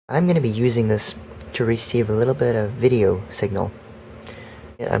I'm going to be using this to receive a little bit of video signal.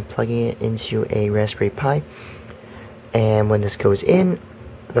 I'm plugging it into a Raspberry Pi, and when this goes in,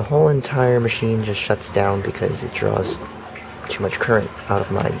 the whole entire machine just shuts down because it draws too much current out of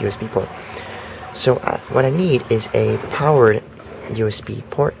my USB port. So what I need is a powered USB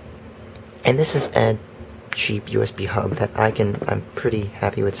port, and this is a cheap USB hub that I'm pretty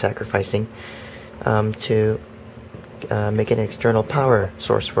happy with sacrificing to make an external power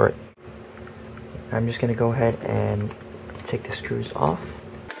source for it. I'm just going to go ahead and take the screws off.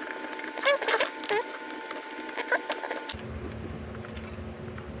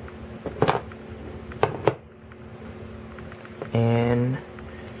 And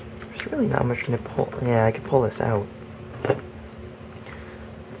there's really not much to pull. Yeah, I could pull this out.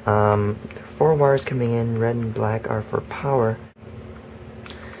 The 4 wires coming in, red and black, are for power.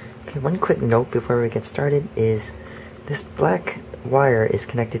 Okay, one quick note before we get started is this black wire is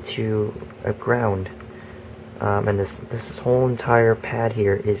connected to a ground, and this whole entire pad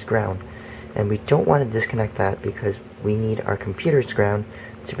here is ground, and we don't want to disconnect that because we need our computer's ground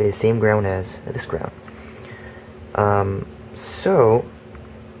to be the same ground as this ground. So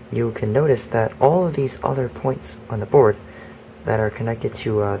you can notice that all of these other points on the board that are connected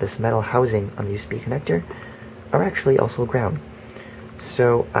to this metal housing on the USB connector are actually also ground.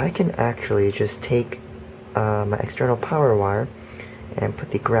 So I can actually just take my external power wire and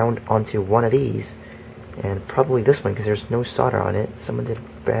put the ground onto one of these, and probably this one because there's no solder on it. Someone did a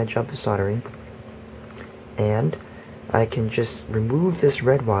bad job of soldering. And I can just remove this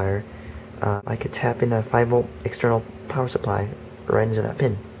red wire. I could tap in a 5-volt external power supply right into that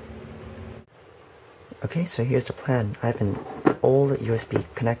pin. Okay, so here's the plan. I have an old USB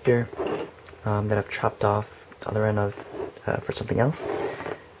connector that I've chopped off the other end of for something else.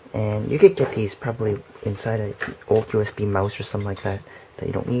 And you could get these probably inside an old USB mouse or something like that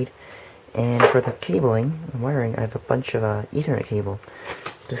you don't need. And for the cabling and wiring, I have a bunch of Ethernet cable.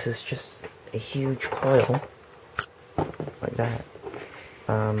 This is just a huge coil like that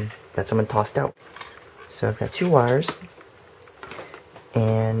that someone tossed out. So I've got 2 wires,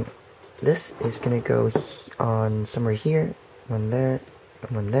 and this is going to go on somewhere here, one there,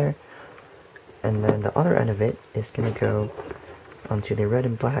 and one there, and then the other end of it is going to go onto the red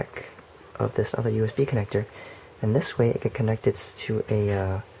and black of this other USB connector, and this way it can connect it to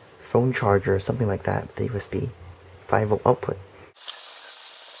a phone charger or something like that with the USB 5-volt output.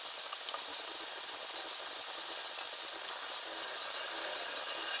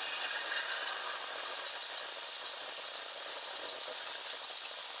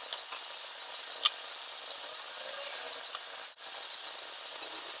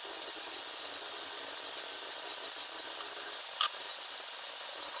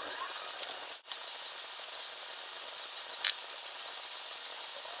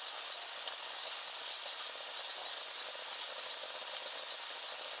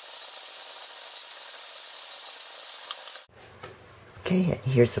 Okay,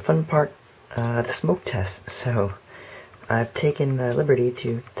 here's the fun part, the smoke test. So I've taken the liberty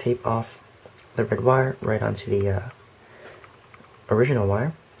to tape off the red wire right onto the original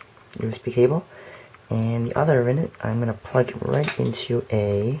wire, USB cable, and the other in it I'm going to plug right into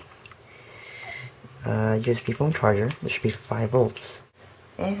a USB phone charger. This should be 5 volts.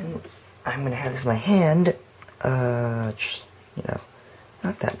 And I'm going to have this in my hand, just, you know,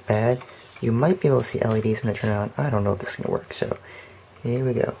 not that bad. You might be able to see LEDs when I turn it on. I don't know if this is going to work, so here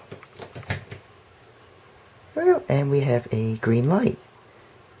we go. There we go. And we have a green light.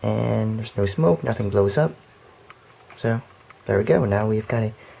 And there's no smoke, nothing blows up. So, there we go. Now we've got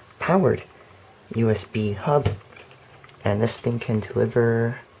a powered USB hub. And this thing can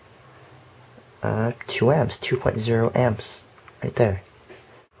deliver 2 amps, 2.0 amps, right there.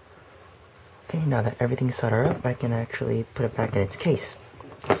 Okay, now that everything's soldered up, I can actually put it back in its case.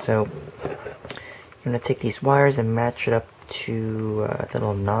 So, I'm going to take these wires and match it up to the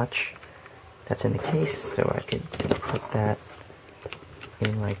little notch that's in the case, so I could put that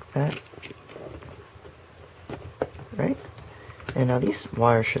in like that. Right? And now these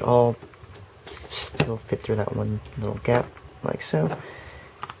wires should all still fit through that one little gap, like so.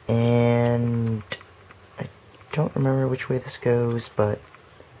 And I don't remember which way this goes, but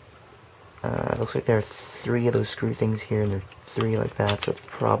it looks like there are 3 of those screw things here, and there are 3 like that, so it's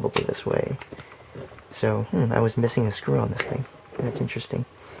probably this way. So, I was missing a screw on this thing. That's interesting.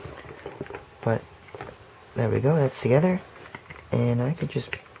 But, there we go, that's together. And I could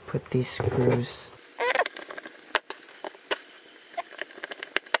just put these screws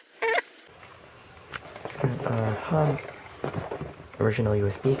hub, original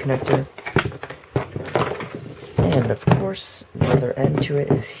USB connector, And of course, the other end to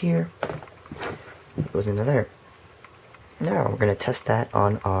it is here. It goes into there. Now we're going to test that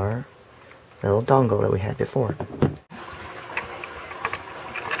on our little dongle that we had before.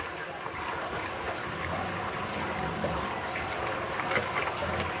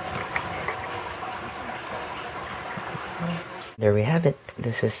 There we have it.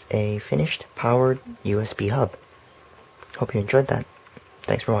 This is a finished powered USB hub. Hope you enjoyed that.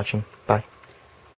 Thanks for watching. Bye.